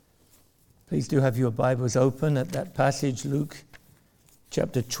Please do have your Bibles open at that passage, Luke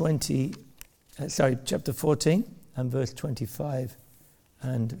chapter 14 and verse 25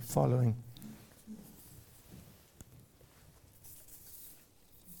 and following.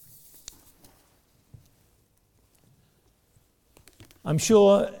 I'm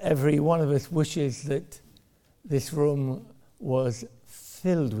sure every one of us wishes that this room was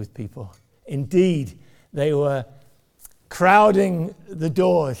filled with people. Indeed, they were crowding the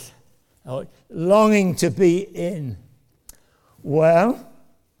doors, longing to be in. Well,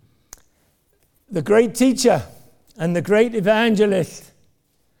 the great teacher and the great evangelist,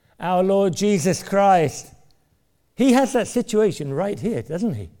 our Lord Jesus Christ, he has that situation right here,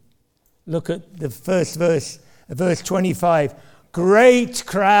 doesn't he? Look at the first verse 25. Great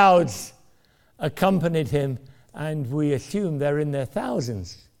crowds accompanied him, and we assume they're in their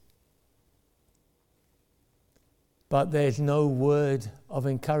thousands. But there's no word of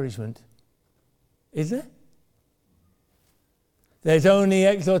encouragement, is there? There's only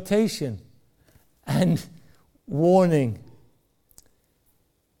exhortation and warning.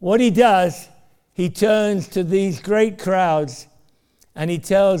 What he does, he turns to these great crowds and he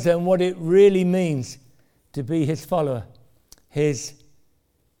tells them what it really means to be his follower, his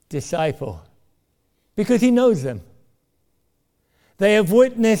disciple, because he knows them. They have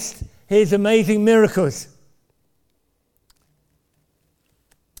witnessed his amazing miracles.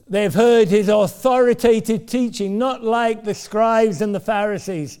 They have heard his authoritative teaching, not like the scribes and the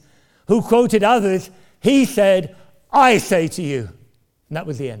Pharisees who quoted others. He said, I say to you. And that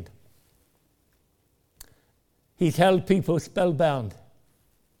was the end. He's held people spellbound.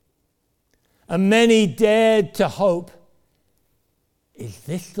 And many dared to hope, is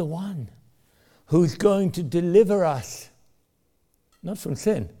this the one who's going to deliver us? Not from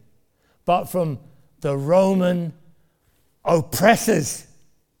sin, but from the Roman oppressors.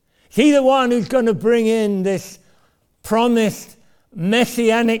 Is he the one who's going to bring in this promised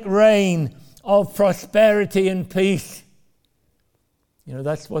messianic reign of prosperity and peace? You know,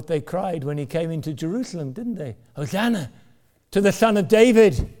 that's what they cried when he came into Jerusalem, didn't they? Hosanna to the Son of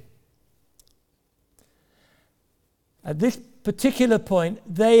David. At this particular point,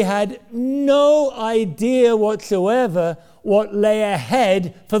 they had no idea whatsoever what lay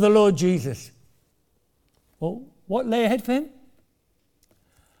ahead for the Lord Jesus. Well, what lay ahead for him?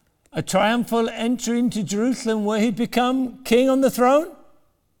 A triumphal entry into Jerusalem where he'd become king on the throne?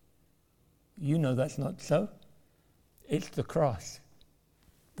 You know that's not so. It's the cross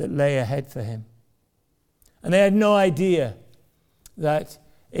that lay ahead for him. And they had no idea that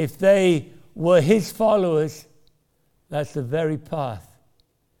if they were his followers, that's the very path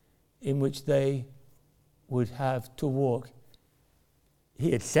in which they would have to walk.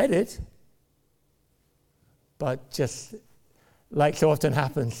 He had said it, but just like so often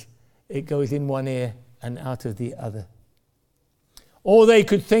happens, it goes in one ear and out of the other. All they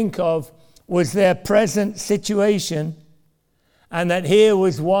could think of was their present situation, and that here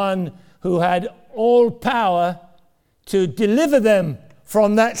was one who had all power to deliver them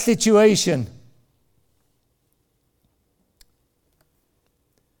from that situation.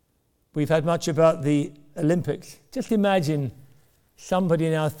 We've had much about the Olympics. Just imagine somebody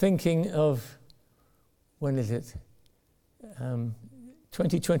now thinking of, when is it?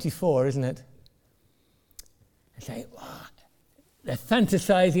 2024, isn't it? And say, oh, they're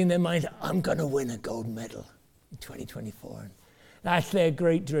fantasizing in their minds, I'm going to win a gold medal in 2024. And that's their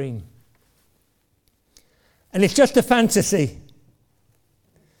great dream. And it's just a fantasy.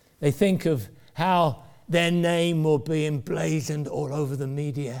 They think of how their name will be emblazoned all over the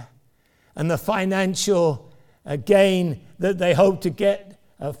media and the financial gain that they hope to get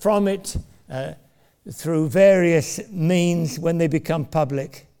from it through various means when they become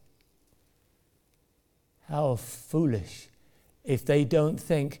public. How foolish if they don't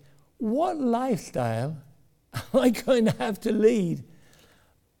think, what lifestyle am I going to have to lead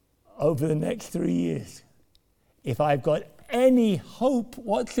over the next 3 years if I've got any hope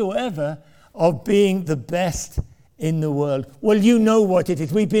whatsoever of being the best in the world? Well, you know what it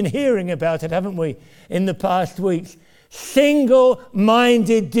is. We've been hearing about it, haven't we, in the past weeks.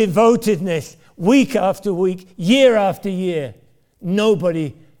 Single-minded devotedness, week after week, year after year.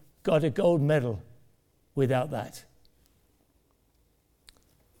 Nobody got a gold medal without that.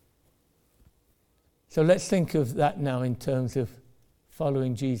 So let's think of that now in terms of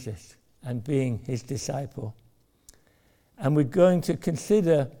following Jesus and being his disciple. And we're going to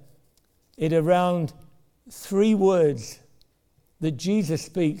consider it around 3 words that Jesus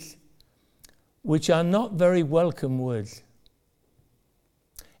speaks, which are not very welcome words.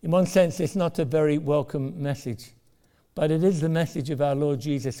 In one sense, it's not a very welcome message, but it is the message of our Lord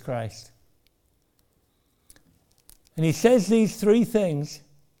Jesus Christ. And he says these three things.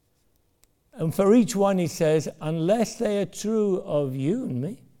 And for each one he says, unless they are true of you and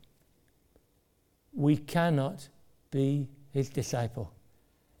me, we cannot be his disciple.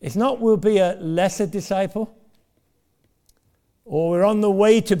 It's not we'll be a lesser disciple, or we're on the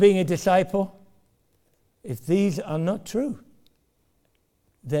way to being a disciple. If these are not true,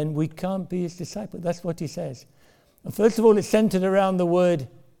 then we can't be his disciple. That's what he says. And first of all, it's centered around the word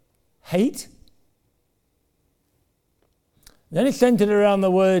hate. Then it's centered around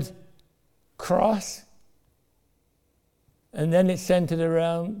the word cross. And then it's centered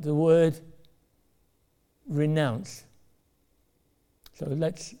around the word renounce. So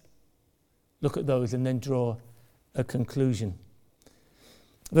let's look at those and then draw a conclusion.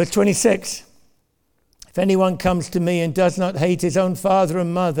 Verse 26. If anyone comes to me and does not hate his own father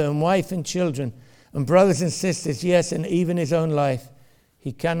and mother and wife and children and brothers and sisters, yes, and even his own life,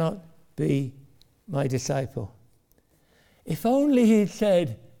 he cannot be my disciple. If only he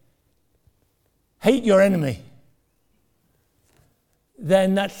said, hate your enemy,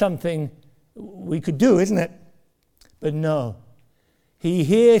 then that's something we could do, isn't it? But no. He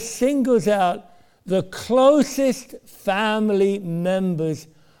here singles out the closest family members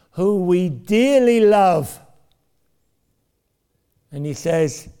who we dearly love. And he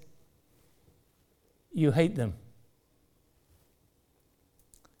says, you hate them.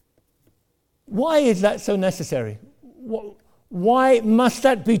 Why is that so necessary? Why must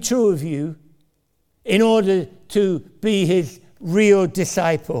that be true of you in order to be his real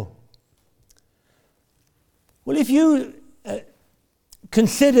disciple? Well, if you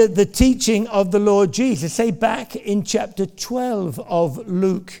consider the teaching of the Lord Jesus, say back in chapter 12 of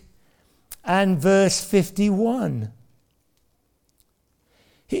Luke and verse 51.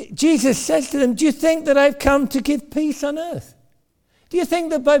 Jesus says to them, do you think that I've come to give peace on earth? Do you think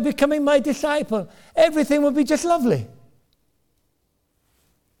that by becoming my disciple, everything will be just lovely?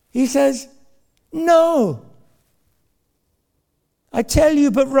 He says, no. I tell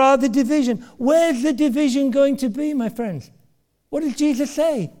you, but rather division. Where's the division going to be, my friends? What does Jesus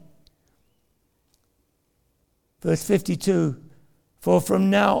say? Verse 52, for from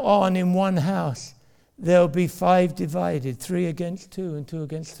now on in one house there will be 5 divided, 3 against 2 and 2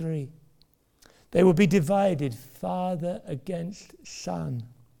 against 3. They will be divided, father against son,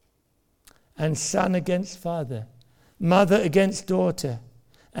 and son against father, mother against daughter,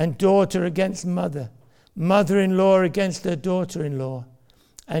 and daughter against mother, mother-in-law against her daughter-in-law,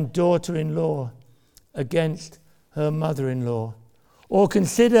 and daughter-in-law against her mother-in-law. Or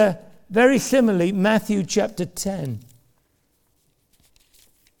consider, very similarly, Matthew chapter 10.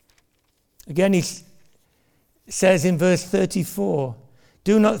 Again, he says in verse 34,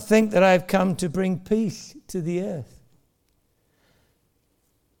 do not think that I have come to bring peace to the earth.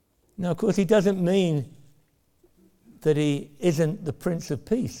 Now, of course, he doesn't mean that he isn't the Prince of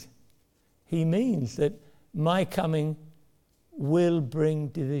Peace. He means that my coming will bring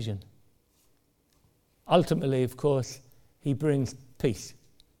division. Ultimately, of course, he brings peace.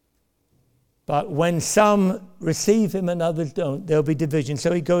 But when some receive him and others don't, there'll be division.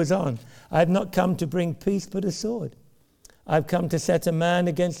 So he goes on. I have not come to bring peace, but a sword. I've come to set a man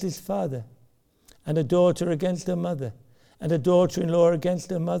against his father, and a daughter against her mother, and a daughter-in-law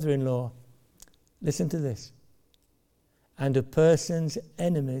against her mother-in-law. Listen to this. And a person's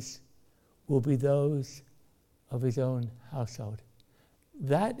enemies will be those of his own household.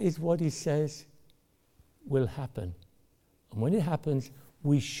 That is what he says will happen. And when it happens,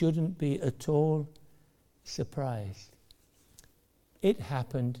 we shouldn't be at all surprised. It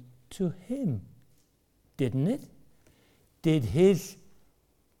happened to him, didn't it? Did his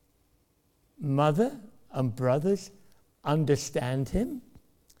mother and brothers understand him?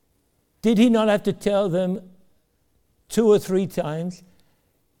 Did he not have to tell them 2 or 3 times,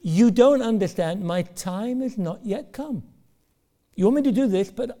 you don't understand, my time has not yet come. You want me to do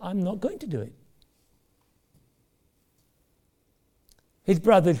this, but I'm not going to do it. His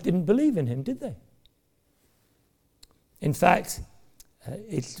brothers didn't believe in him, did they? In fact,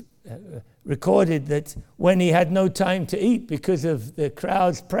 it's recorded that when he had no time to eat because of the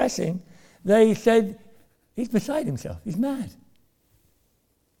crowds pressing, they said, he's beside himself, he's mad.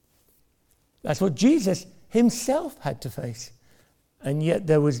 That's what Jesus himself had to face. And yet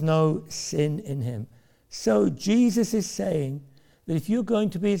there was no sin in him. So Jesus is saying that if you're going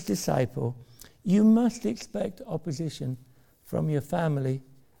to be his disciple, you must expect opposition from your family,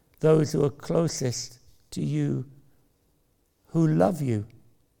 those who are closest to you, who love you.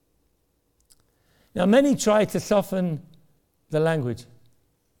 Now, many try to soften the language.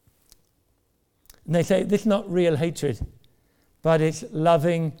 And they say, this is not real hatred, but it's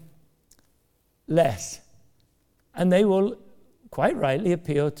loving less. And they will quite rightly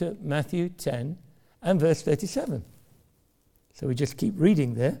appeal to Matthew 10 and verse 37. So we just keep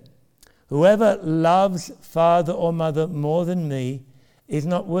reading there. Whoever loves father or mother more than me is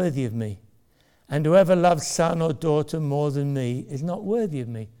not worthy of me. And whoever loves son or daughter more than me is not worthy of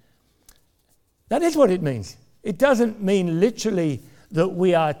me. That is what it means. It doesn't mean literally that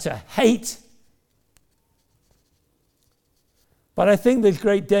we are to hate. But I think there's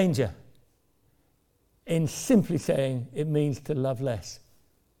great danger in simply saying it means to love less.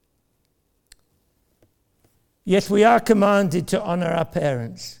 Yes, we are commanded to honor our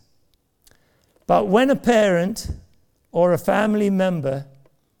parents. But when a parent or a family member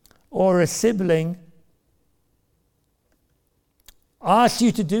or a sibling asks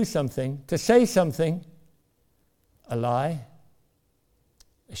you to do something, to say something, a lie,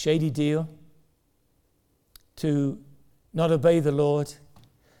 a shady deal, to not obey the Lord,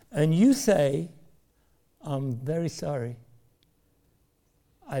 and you say, I'm very sorry,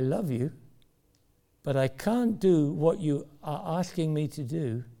 I love you, but I can't do what you are asking me to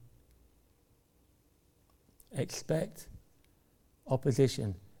do, expect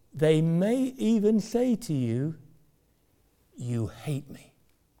opposition. They may even say to you, you hate me.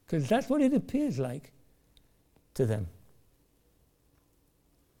 Because that's what it appears like to them.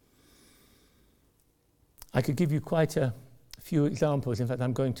 I could give you quite a few examples. In fact,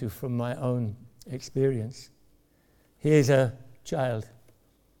 I'm going to from my own experience. Here's a child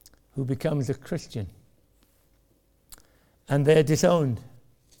who becomes a Christian, and they're disowned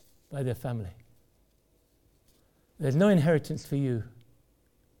by their family. There's no inheritance for you.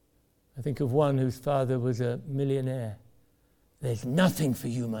 I think of one whose father was a millionaire. There's nothing for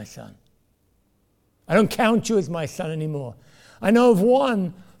you, my son. I don't count you as my son anymore. I know of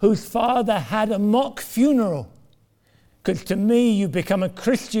one whose father had a mock funeral, because to me, you've become a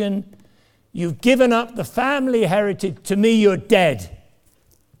Christian, you've given up the family heritage, to me, you're dead.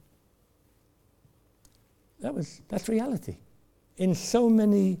 That's reality in so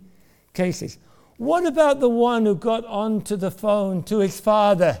many cases. What about the one who got onto the phone to his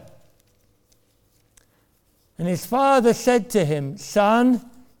father? And his father said to him, son,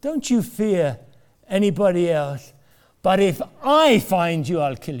 don't you fear anybody else, but if I find you,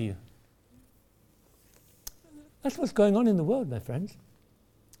 I'll kill you. That's what's going on in the world, my friends.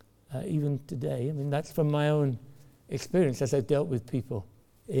 Even today. I mean, that's from my own experience as I dealt with people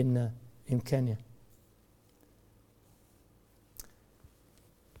in Kenya.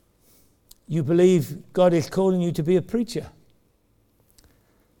 You believe God is calling you to be a preacher,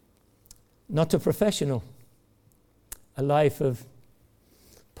 not a professional, a life of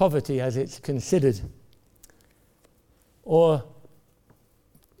poverty as it's considered. Or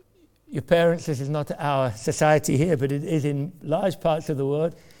your parents, this is not our society here, but it is in large parts of the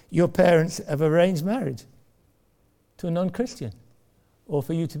world, your parents have arranged marriage to a non-Christian, or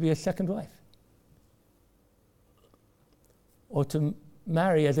for you to be a second wife, or to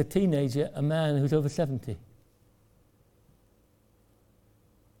marry as a teenager a man who's over 70.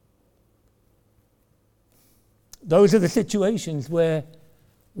 Those are the situations where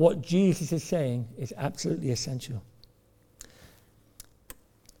what Jesus is saying is absolutely essential.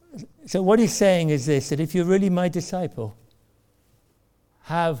 So what he's saying is this, that if you're really my disciple,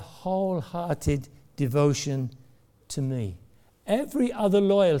 have wholehearted devotion to me. Every other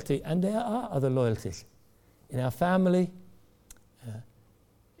loyalty, and there are other loyalties, in our family,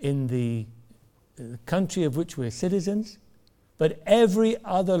 in the country of which we're citizens, but every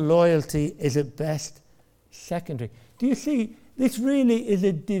other loyalty is at best secondary. Do you see, this really is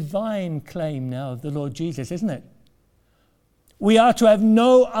a divine claim now of the Lord Jesus, isn't it? We are to have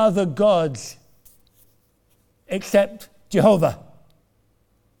no other gods except Jehovah.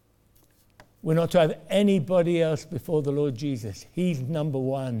 We're not to have anybody else before the Lord Jesus. He's number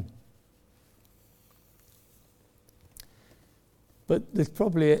one. But there's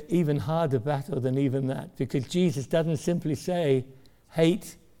probably an even harder battle than even that, because Jesus doesn't simply say,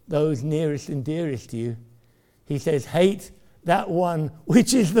 hate those nearest and dearest to you. He says, hate that one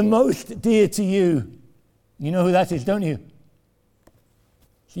which is the most dear to you. You know who that is, don't you?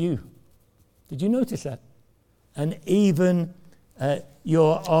 It's you. Did you notice that? And even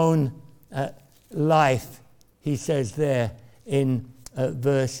your own life, he says there in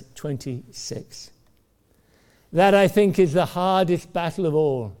verse 26. That, I think, is the hardest battle of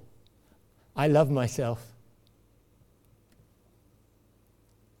all. I love myself.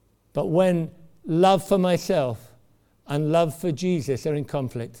 But when love for myself and love for Jesus are in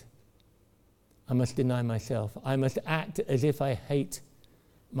conflict, I must deny myself. I must act as if I hate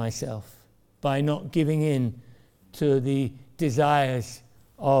myself by not giving in to the desires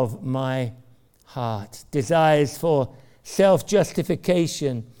of my heart. Desires for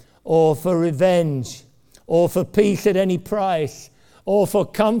self-justification, or for revenge, or for peace at any price, or for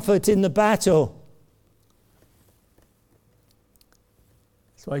comfort in the battle.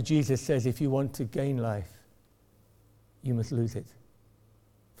 That's why Jesus says, if you want to gain life, you must lose it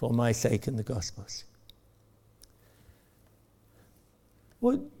for my sake and the gospel's.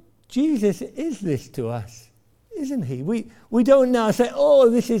 Well, Jesus is this to us, isn't he? We don't now say, oh,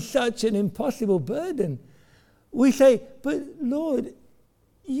 this is such an impossible burden. We say, but Lord,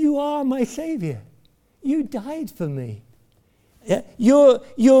 you are my Savior. You died for me. Yeah?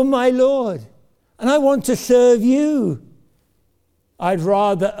 You're my Lord. And I want to serve you. I'd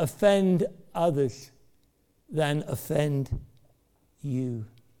rather offend others than offend you.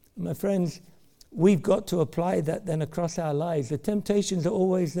 My friends, we've got to apply that then across our lives. The temptations are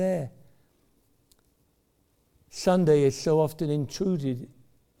always there. Sunday is so often intruded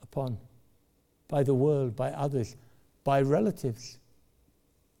upon by the world, by others, by relatives.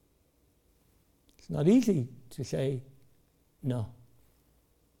 It's not easy to say no.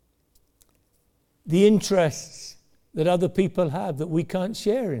 The interests that other people have that we can't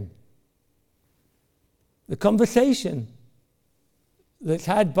share in. The conversation that's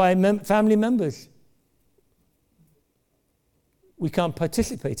had by family members. We can't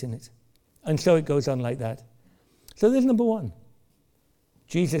participate in it. And so it goes on like that. So there's number one.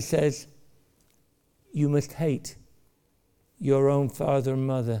 Jesus says, you must hate your own father and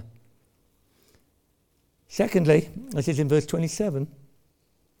mother. Secondly, this is in verse 27,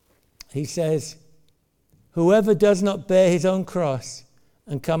 he says, whoever does not bear his own cross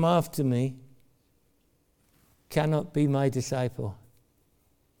and come after me cannot be my disciple.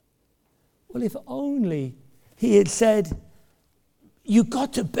 Well, if only he had said, you've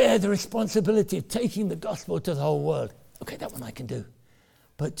got to bear the responsibility of taking the gospel to the whole world. Okay, that one I can do.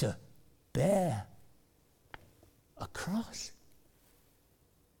 But to bear a cross.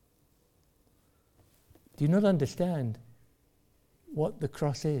 Do you not understand what the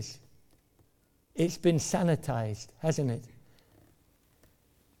cross is? It's been sanitized, hasn't it?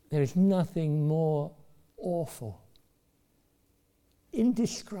 There is nothing more awful,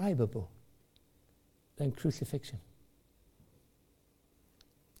 indescribable than crucifixion.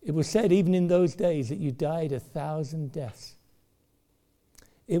 It was said even in those days that you died 1,000 deaths.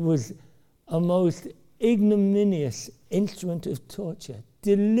 It was a most ignominious instrument of torture,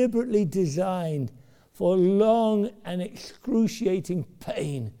 deliberately designed for long and excruciating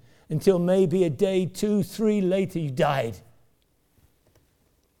pain until maybe a day, 2, 3 later you died.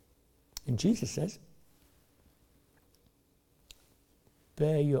 And Jesus says,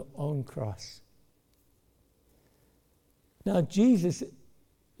 bear your own cross. Now Jesus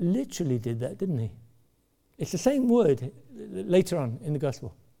literally did that, didn't he? It's the same word later on in the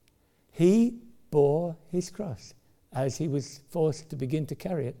gospel. He bore his cross as he was forced to begin to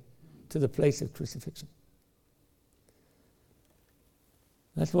carry it to the place of crucifixion.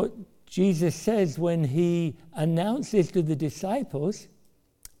 That's what Jesus says when he announces to the disciples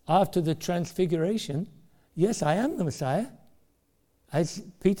after the transfiguration, yes, I am the Messiah. As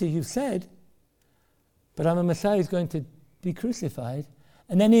Peter, you've said, but I'm a Messiah who's going to be crucified.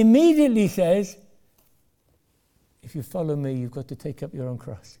 And then he immediately says, if you follow me, you've got to take up your own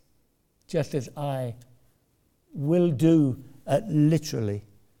cross. Just as I will do, literally.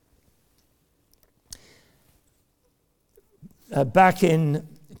 Back in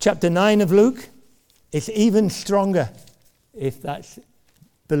chapter 9 of Luke, it's even stronger, if that's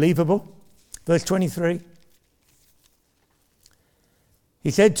believable. Verse 23.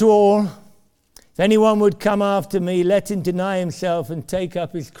 He said to all, if anyone would come after me, let him deny himself and take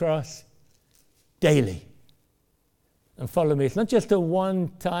up his cross daily and follow me. It's not just a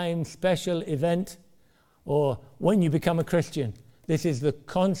one-time special event or when you become a Christian. This is the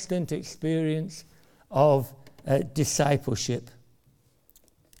constant experience of discipleship.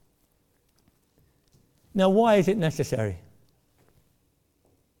 Now, why is it necessary?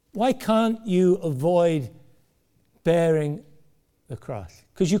 Why can't you avoid bearing the cross?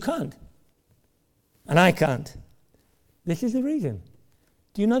 Because you can't. And I can't. This is the reason.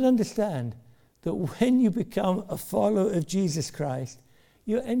 Do you not understand that when you become a follower of Jesus Christ,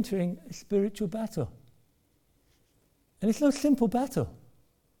 you're entering a spiritual battle? And it's no simple battle.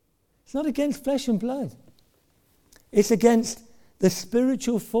 It's not against flesh and blood. It's against the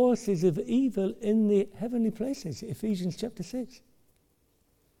spiritual forces of evil in the heavenly places, Ephesians chapter 6.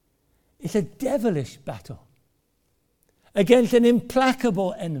 It's a devilish battle against an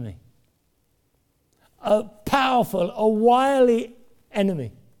implacable enemy, a powerful, a wily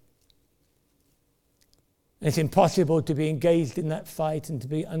enemy. It's impossible to be engaged in that fight and to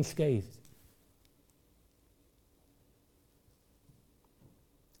be unscathed.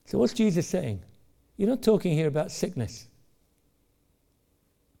 So what's Jesus saying? You're not talking here about sickness,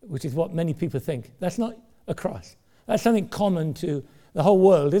 which is what many people think. That's not a cross. That's something common to the whole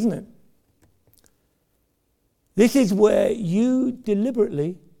world, isn't it? This is where you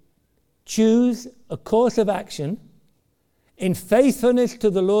deliberately choose a course of action in faithfulness to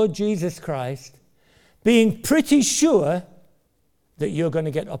the Lord Jesus Christ, being pretty sure that you're going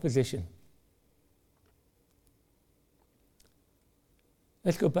to get opposition.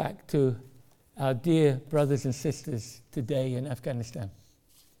 Let's go back to our dear brothers and sisters today in Afghanistan.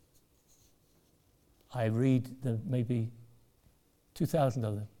 I read maybe 2,000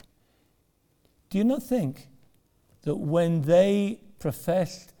 of them. Do you not think that when they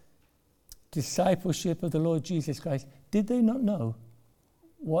professed discipleship of the Lord Jesus Christ, did they not know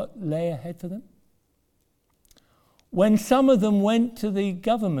what lay ahead for them? When some of them went to the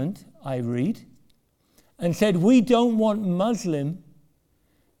government, I read, and said, we don't want Muslim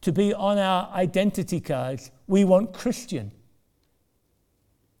to be on our identity cards, we want Christian.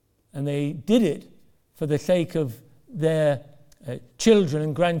 And they did it for the sake of their children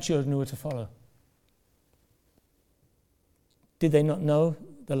and grandchildren who were to follow. Did they not know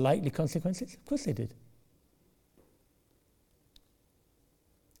the likely consequences? Of course they did.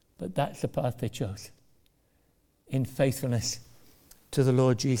 But that's the path they chose, in faithfulness to the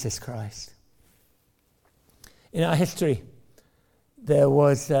Lord Jesus Christ. In our history, there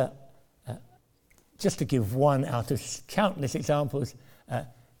was, just to give one out of countless examples,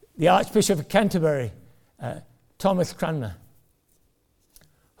 the Archbishop of Canterbury, Thomas Cranmer,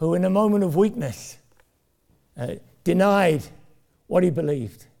 who in a moment of weakness denied what he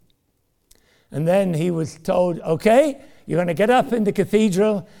believed. And then he was told, okay, you're going to get up in the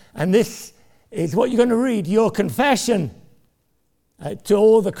cathedral and this is what you're going to read, your confession to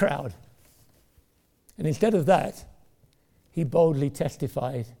all the crowd. And instead of that, he boldly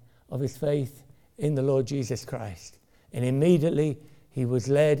testified of his faith in the Lord Jesus Christ. And immediately he was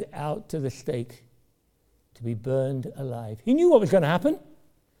led out to the stake to be burned alive. He knew what was going to happen.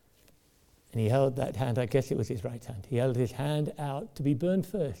 And he held that hand, I guess it was his right hand. He held his hand out to be burned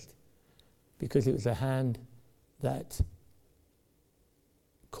first, because it was a hand that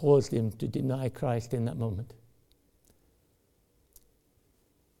caused him to deny Christ in that moment.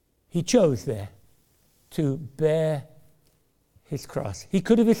 He chose there to bear his cross. He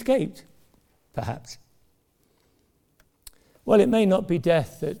could have escaped, perhaps. Well, it may not be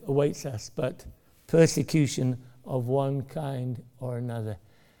death that awaits us, but persecution of one kind or another.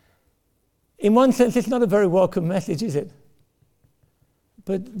 In one sense, it's not a very welcome message, is it?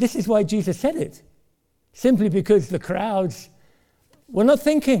 But this is why Jesus said it. Simply because the crowds were not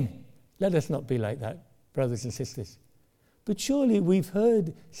thinking. Let us not be like that, brothers and sisters. But surely we've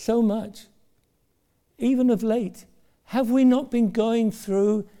heard so much, even of late. Have we not been going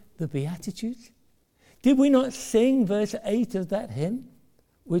through the Beatitudes? Did we not sing verse 8 of that hymn,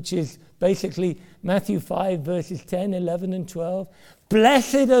 which is basically Matthew 5, verses 10, 11, and 12?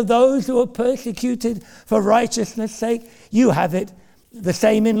 Blessed are those who are persecuted for righteousness' sake. You have it. The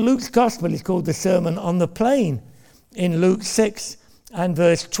same in Luke's Gospel. It's called the Sermon on the Plain in Luke 6 and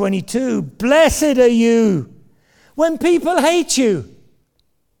verse 22. Blessed are you when people hate you.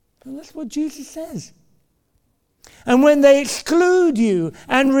 And that's what Jesus says. And when they exclude you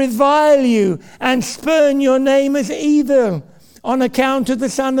and revile you and spurn your name as evil on account of the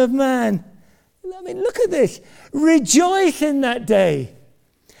Son of Man. I mean, look at this. Rejoice in that day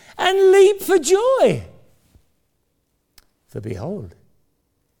and leap for joy. For behold,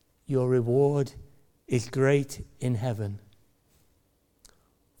 your reward is great in heaven.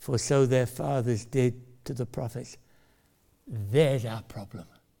 For so their fathers did to the prophets. There's our problem.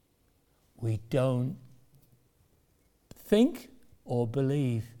 We don't think or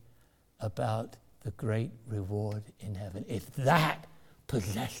believe about the great reward in heaven. If that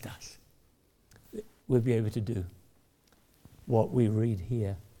possessed us, we'll be able to do what we read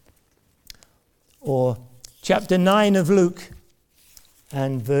here. Or chapter 9 of Luke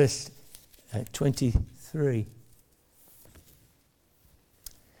and verse 23.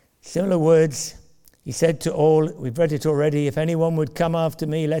 Similar words. He said to all, we've read it already, if anyone would come after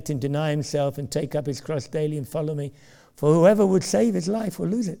me, let him deny himself and take up his cross daily and follow me. For whoever would save his life will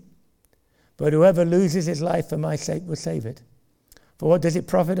lose it. But whoever loses his life for my sake will save it. For what does it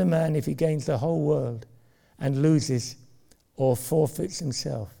profit a man if he gains the whole world and loses or forfeits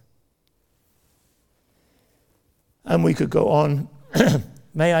himself? And we could go on.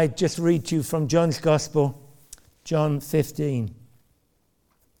 May I just read to you from John's Gospel, John 15.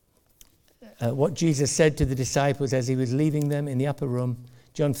 What Jesus said to the disciples as he was leaving them in the upper room.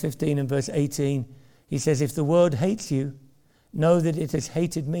 John 15 and verse 18. He says, if the world hates you, know that it has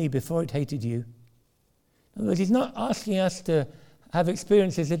hated me before it hated you. In other words, he's not asking us to have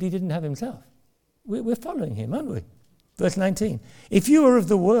experiences that he didn't have himself. We're following him, aren't we? Verse 19. If you were of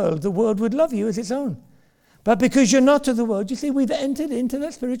the world would love you as its own. But because you're not of the world, you see, we've entered into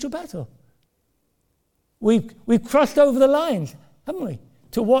that spiritual battle. We've crossed over the lines, haven't we,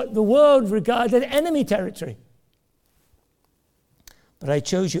 to what the world regards as enemy territory. But I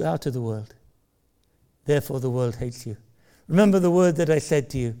chose you out of the world. Therefore the world hates you. Remember the word that I said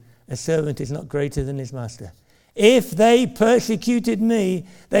to you, a servant is not greater than his master. If they persecuted me,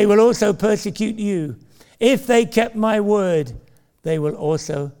 they will also persecute you. If they kept my word, they will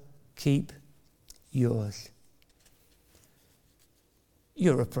also keep yours.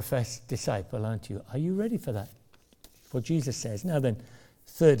 You're a professed disciple, aren't you? Are you ready for that? What Jesus says. Now then,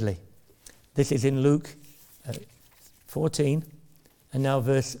 thirdly, this is in Luke 14, and now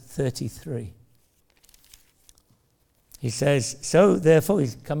verse 33. He says, so therefore,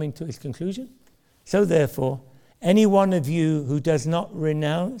 he's coming to his conclusion. So therefore, any one of you who does not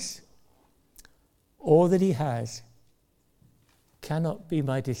renounce all that he has cannot be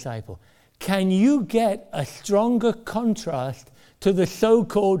my disciple. Can you get a stronger contrast to the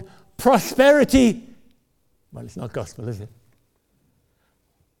so-called prosperity? Well, it's not gospel, is it?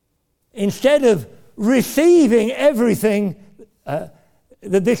 Instead of receiving everything that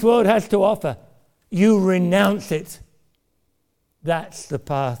this world has to offer, you renounce it. That's the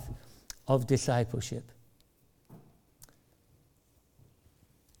path of discipleship.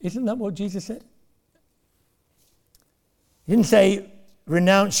 Isn't that what Jesus said? He didn't say,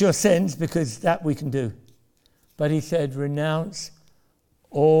 renounce your sins, because that we can do. But he said, renounce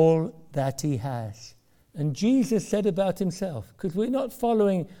all that he has. And Jesus said about himself, because we're not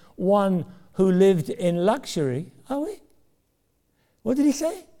following one who lived in luxury, are we? What did he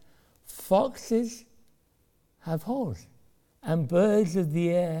say? Foxes have holes, and birds of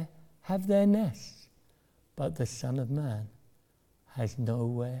the air have their nests, but the Son of Man has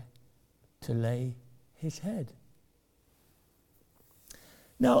nowhere to lay his head.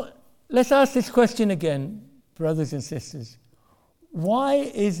 Now, let's ask this question again, brothers and sisters. Why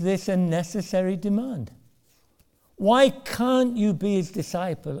is this a necessary demand? Why can't you be his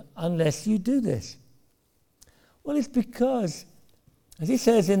disciple unless you do this? Well, it's because, as he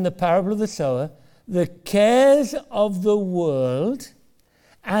says in the parable of the sower, the cares of the world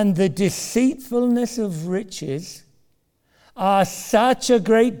and the deceitfulness of riches are such a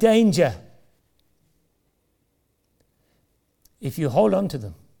great danger if you hold on to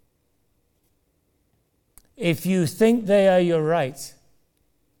them. If you think they are your right,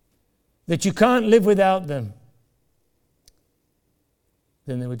 that you can't live without them,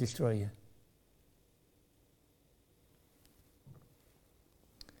 then they will destroy you.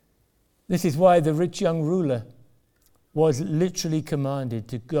 This is why the rich young ruler was literally commanded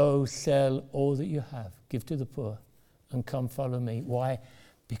to go sell all that you have, give to the poor, and come follow me. Why?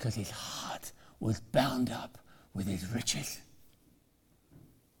 Because his heart was bound up with his riches.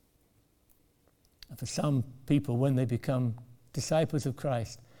 And for some people, when they become disciples of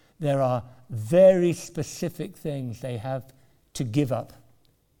Christ, there are very specific things they have to give up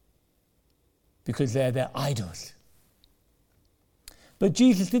because they're their idols. But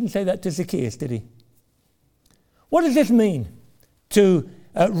Jesus didn't say that to Zacchaeus, did he? What does this mean, to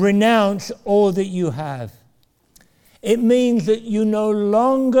renounce all that you have? It means that you no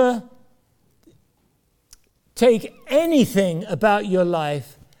longer take anything about your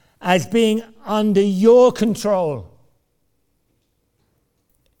life as being under your control.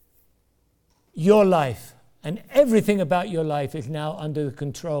 Your life and everything about your life is now under the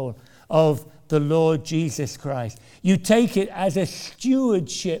control of the Lord Jesus Christ. You take it as a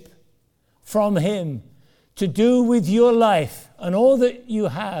stewardship from him to do with your life and all that you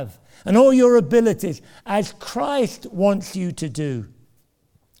have and all your abilities as Christ wants you to do.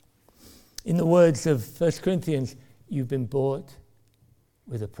 In the words of 1 Corinthians, you've been bought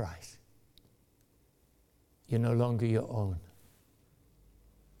with a price. You're no longer your own.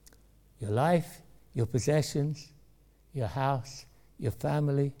 Your life, your possessions, your house, your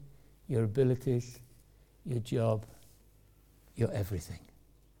family, your abilities, your job, your everything.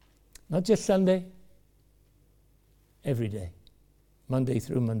 Not just Sunday, every day, Monday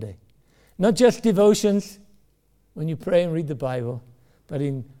through Monday. Not just devotions when you pray and read the Bible, but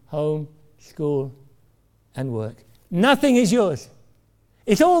in home, school, and work. Nothing is yours.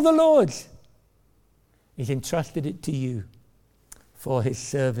 It's all the Lord's. He's entrusted it to you for his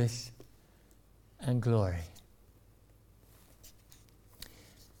service and glory.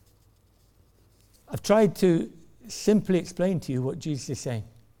 I've tried to simply explain to you what Jesus is saying.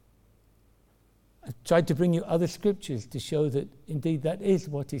 I've tried to bring you other scriptures to show that indeed that is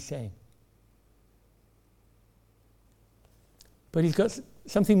what he's saying. But he's got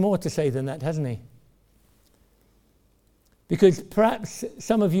something more to say than that, hasn't he? Because perhaps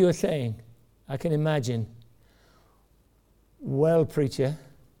some of you are saying, I can imagine, well, preacher,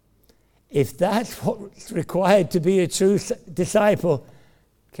 if that's what's required to be a true disciple,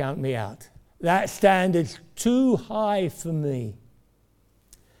 count me out. That standard's too high for me.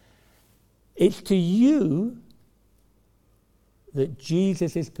 It's to you that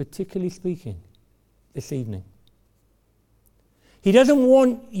Jesus is particularly speaking this evening. He doesn't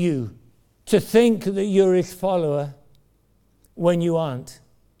want you to think that you're his follower when you aren't.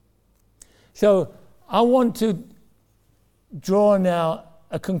 So I want to draw now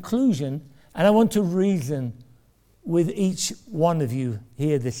a conclusion, and I want to reason with each one of you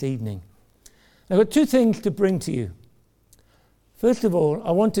here this evening. I've got two things to bring to you. First of all,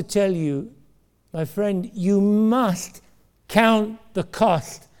 I want to tell you, my friend, you must count the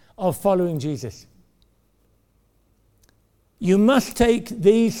cost of following Jesus. You must take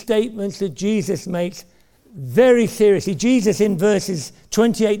these statements that Jesus makes very seriously. Jesus, in verses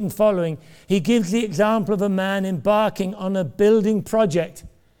 28 and following, he gives the example of a man embarking on a building project.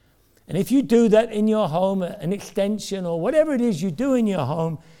 And if you do that in your home, an extension or whatever it is you do in your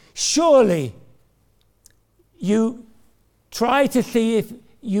home, surely you try to see if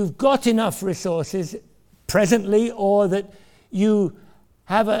you've got enough resources presently, or that you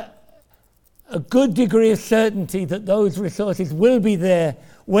have a good degree of certainty that those resources will be there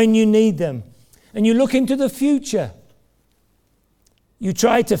when you need them. And you look into the future. You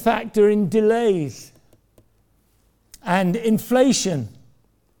try to factor in delays and inflation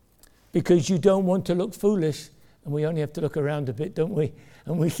because you don't want to look foolish. And we only have to look around a bit, don't we?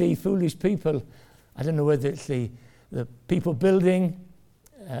 And we see foolish people. I don't know whether it's the people building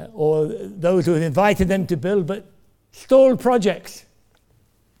or those who have invited them to build, but stalled projects.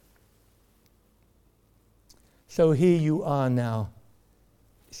 So here you are now,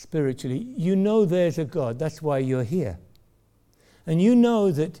 spiritually. You know there's a God. That's why you're here. And you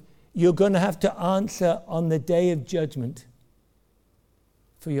know that you're going to have to answer on the day of judgment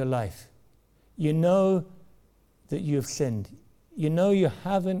for your life. You know that you've sinned. You know you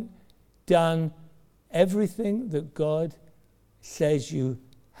haven't done everything that God says you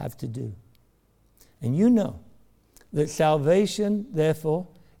have to do. And you know that salvation, therefore,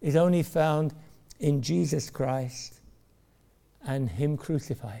 is only found in Jesus Christ and him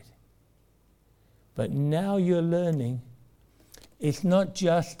crucified. But now you're learning it's not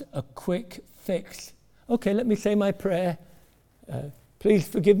just a quick fix. Okay, let me say my prayer. Please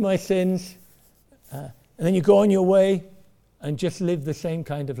forgive my sins. And then you go on your way and just live the same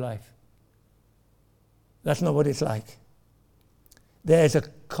kind of life. That's not what it's like. There's a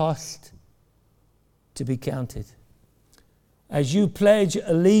cost to be counted. As you pledge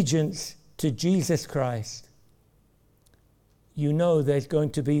allegiance to Jesus Christ, you know there's going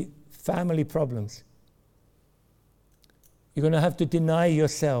to be family problems. You're going to have to deny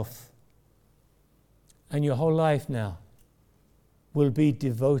yourself. And your whole life now will be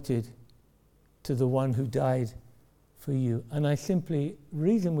devoted to the one who died for you. And I simply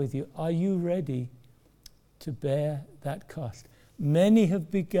reason with you, are you ready to bear that cost? Many have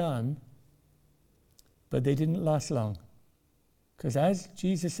begun, but they didn't last long. Because as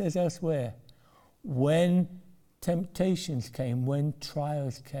Jesus says elsewhere, when temptations came, when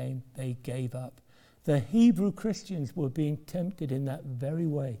trials came, they gave up. The Hebrew Christians were being tempted in that very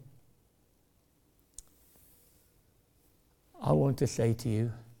way. I want to say to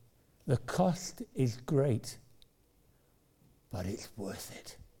you, the cost is great, but it's worth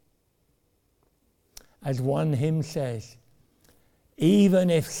it. As one hymn says, even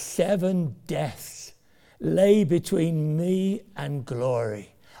if 7 deaths lay between me and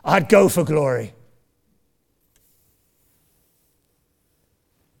glory, I'd go for glory.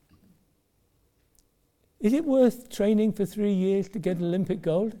 Is it worth training for 3 years to get Olympic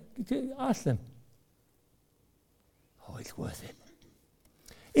gold? Ask them. Oh, it's worth it.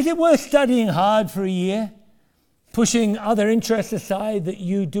 Is it worth studying hard for a year, pushing other interests aside that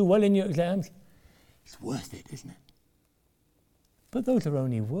you do well in your exams? It's worth it, isn't it? But those are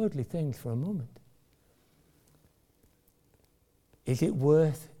only worldly things for a moment. Is it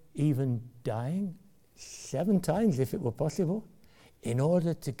worth even dying 7 times, if it were possible, in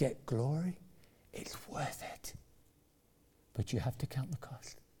order to get glory? It's worth it. But you have to count the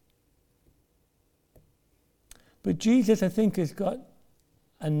cost. But Jesus, I think, has got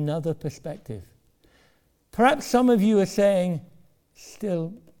another perspective. Perhaps some of you are saying,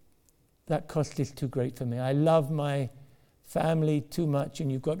 still, that cost is too great for me. I love my family too much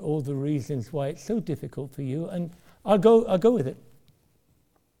and you've got all the reasons why it's so difficult for you, and I'll go with it.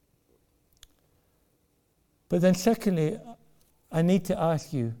 But then secondly, I need to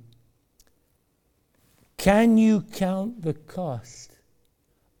ask you, can you count the cost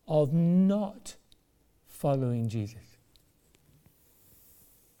of not following Jesus?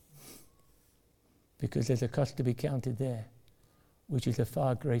 Because there's a cost to be counted there, which is a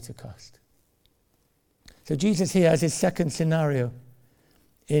far greater cost. So Jesus here has his second scenario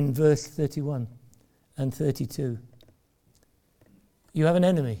in verse 31 and 32. You have an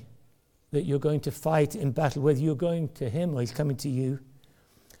enemy that you're going to fight in battle, whether you're going to him or he's coming to you.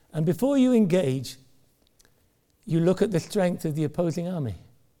 And before you engage, you look at the strength of the opposing army.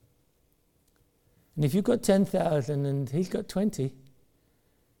 And if you've got 10,000 and he's got 20,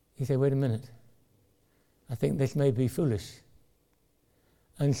 you say, wait a minute, I think this may be foolish.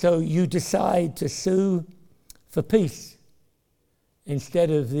 And so you decide to sue for peace instead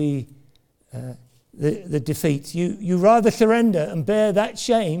of the defeat. You rather surrender and bear that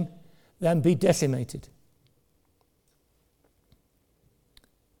shame than be decimated.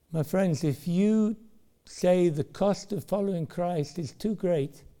 My friends, if you say the cost of following Christ is too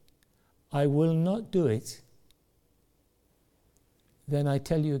great, I will not do it, then I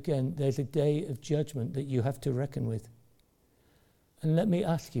tell you again, there's a day of judgment that you have to reckon with. And let me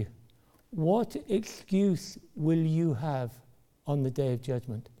ask you, what excuse will you have on the day of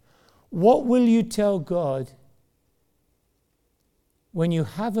judgment? What will you tell God when you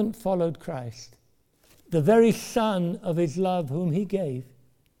haven't followed Christ, the very Son of his love whom he gave?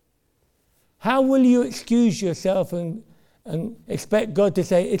 How will you excuse yourself and expect God to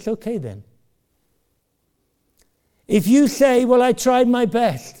say, it's okay then? If you say, well, I tried my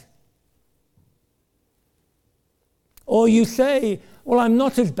best, or you say, well, I'm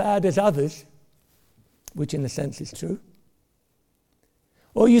not as bad as others, which in a sense is true,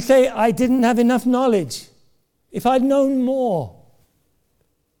 or you say, I didn't have enough knowledge, if I'd known more.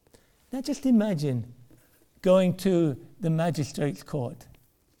 Now just imagine going to the magistrate's court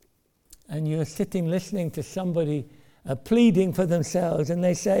and you're sitting listening to somebody pleading for themselves, and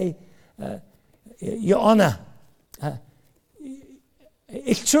they say, Your Honor,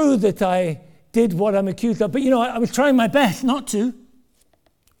 it's true that I did what I'm accused of, but I was trying my best not to.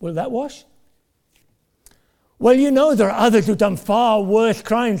 Will that wash? Well, there are others who've done far worse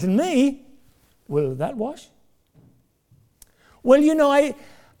crimes than me. Will that wash? Well,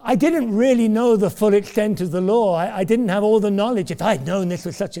 I didn't really know the full extent of the law. I didn't have all the knowledge. If I'd known this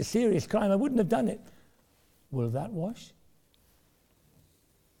was such a serious crime, I wouldn't have done it. Will that wash?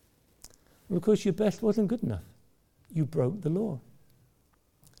 Well, of course, your best wasn't good enough. You broke the law.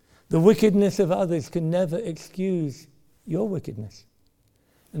 The wickedness of others can never excuse your wickedness.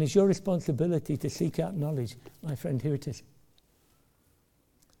 And it's your responsibility to seek out knowledge. My friend, here it is.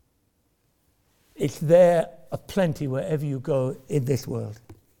 It's there aplenty wherever you go in this world.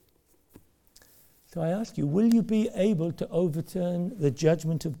 So I ask you, will you be able to overturn the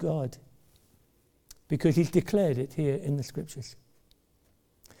judgment of God? Because he's declared it here in the scriptures.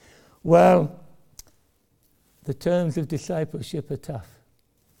 Well, the terms of discipleship are tough,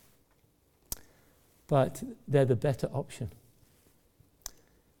 but they're the better option,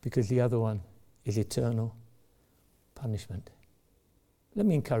 because the other one is eternal punishment. Let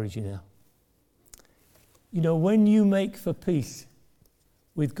me encourage you now. When you make for peace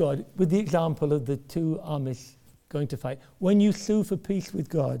with God, with the example of the two armies going to fight, when you sue for peace with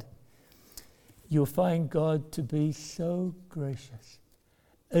God, you'll find God to be so gracious,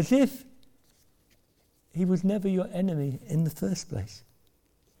 as if he was never your enemy in the first place.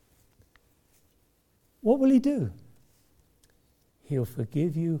 What will he do? He'll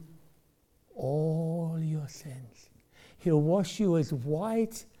forgive you all your sins. He'll wash you as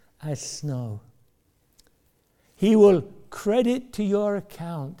white as snow. He will credit to your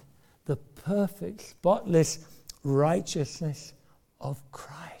account the perfect, spotless righteousness of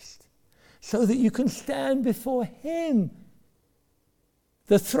Christ, so that you can stand before him,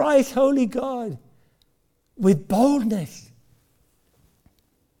 the thrice holy God, with boldness.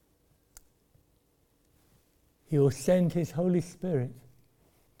 He will send his Holy Spirit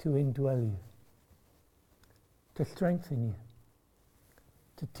to indwell you, to strengthen you,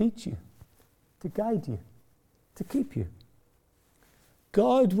 to teach you, to guide you, to keep you.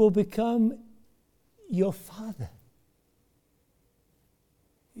 God will become your Father.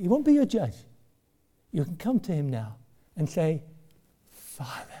 He won't be your judge. You can come to him now and say,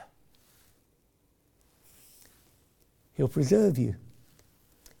 Father. He'll preserve you.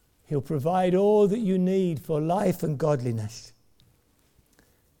 He'll provide all that you need for life and godliness.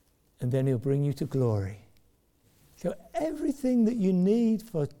 And then he'll bring you to glory, So everything that you need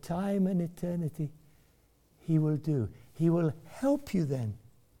for time and eternity, he will do. He will help you then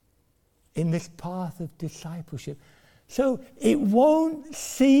in this path of discipleship. So it won't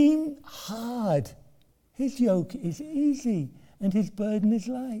seem hard. His yoke is easy and his burden is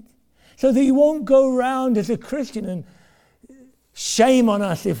light. So that you won't go around as a Christian and shame on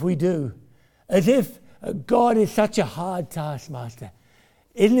us if we do, as if God is such a hard taskmaster.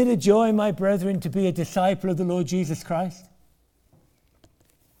 Isn't it a joy, my brethren, to be a disciple of the Lord Jesus Christ?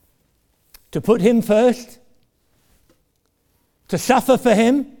 To put him first, to suffer for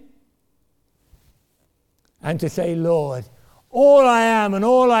him, and to say, Lord, all I am and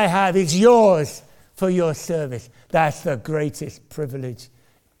all I have is yours for your service. That's the greatest privilege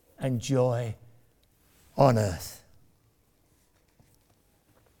and joy on earth.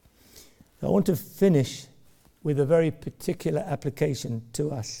 I want to finish with a very particular application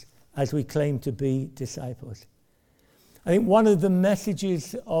to us as we claim to be disciples. I think one of the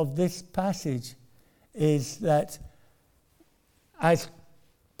messages of this passage is that as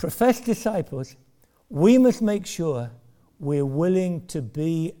professed disciples, we must make sure we're willing to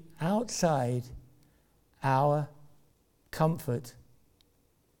be outside our comfort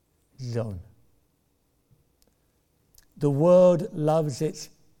zone. The world loves its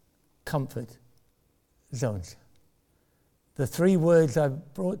comfort zones. The three words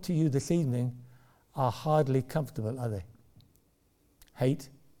I've brought to you this evening are hardly comfortable, are they? Hate,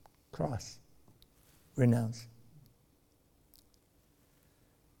 cross, renounce.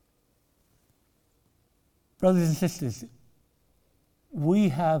 Brothers and sisters, we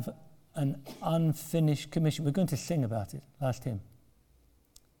have an unfinished commission. We're going to sing about it, last hymn.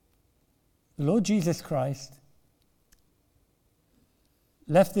 The Lord Jesus Christ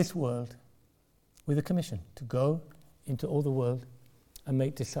left this world with a commission to go into all the world and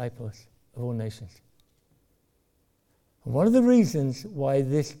make disciples of all nations. And one of the reasons why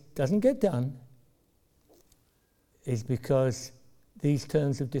this doesn't get done is because these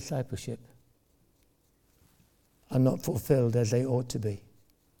terms of discipleship are not fulfilled as they ought to be.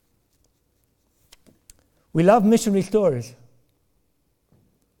 We love missionary stories,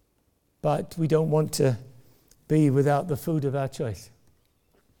 but we don't want to be without the food of our choice.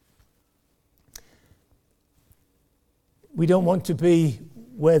 We don't want to be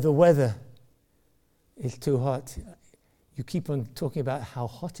where the weather is too hot. You keep on talking about how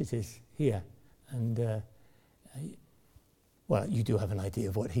hot it is here, and well, you do have an idea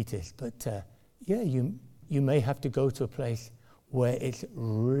of what heat is, but you may have to go to a place where it's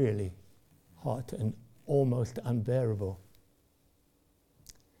really hot and almost unbearable.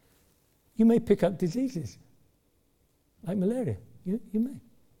 You may pick up diseases like malaria. You may.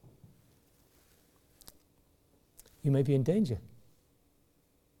 You may be in danger.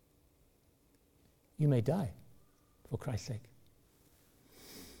 You may die, for Christ's sake.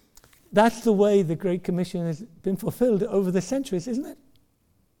 That's the way the Great Commission has been fulfilled over the centuries, isn't it?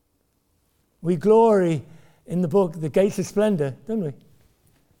 We glory in the book, The Gates of Splendor, don't we?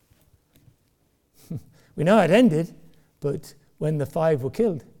 We know how it ended, but when the 5 were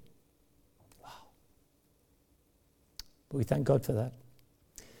killed, wow. But we thank God for that.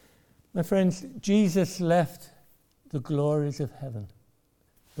 My friends, Jesus left the glories of heaven,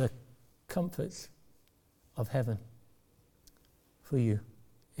 the comforts of heaven for you,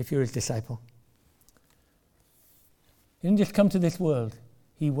 if you're his disciple. He didn't just come to this world.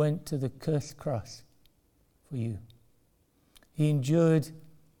 He went to the cursed cross for you. He endured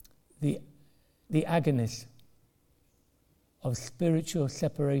the agonies of spiritual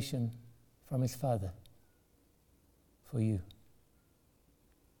separation from his Father for you.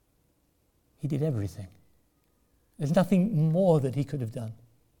 He did everything. There's nothing more that he could have done.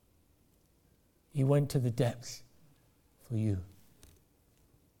 He went to the depths for you.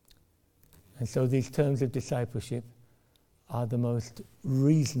 And so these terms of discipleship are the most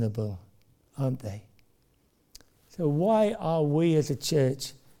reasonable, aren't they? So why are we as a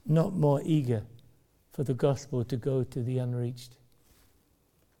church not more eager for the gospel to go to the unreached?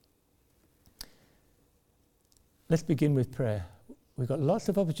 Let's begin with prayer. We've got lots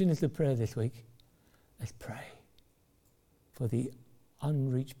of opportunities of prayer this week. Let's pray for the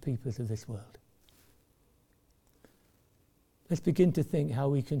unreached peoples of this world. Let's begin to think how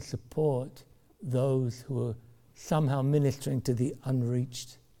we can support those who are somehow ministering to the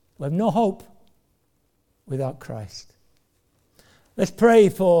unreached, who have no hope without Christ. Let's pray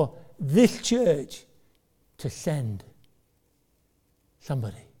for this church to send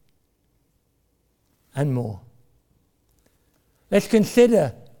somebody and more. Let's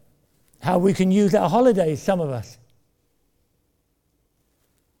consider how we can use our holidays, some of us.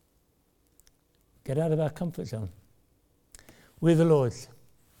 Get out of our comfort zone We're the Lord's.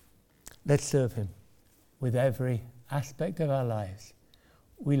 Let's serve him with every aspect of our lives.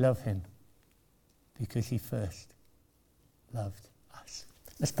 We love him because he first loved us.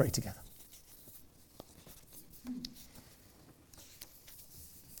 Let's pray together.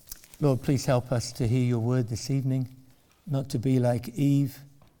 Lord, please help us to hear your word this evening, not to be like Eve,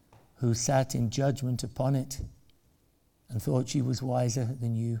 who sat in judgment upon it and thought she was wiser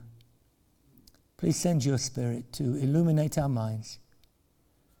than you. Please send your Spirit to illuminate our minds.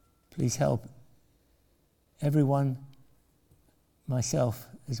 Please help everyone, myself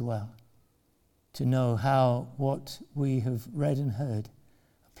as well, to know how what we have read and heard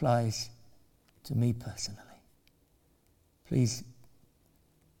applies to me personally. Please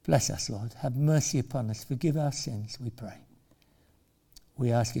bless us, Lord. Have mercy upon us. Forgive our sins, we pray.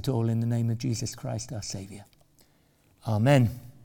 We ask it all in the name of Jesus Christ, our Saviour. Amen.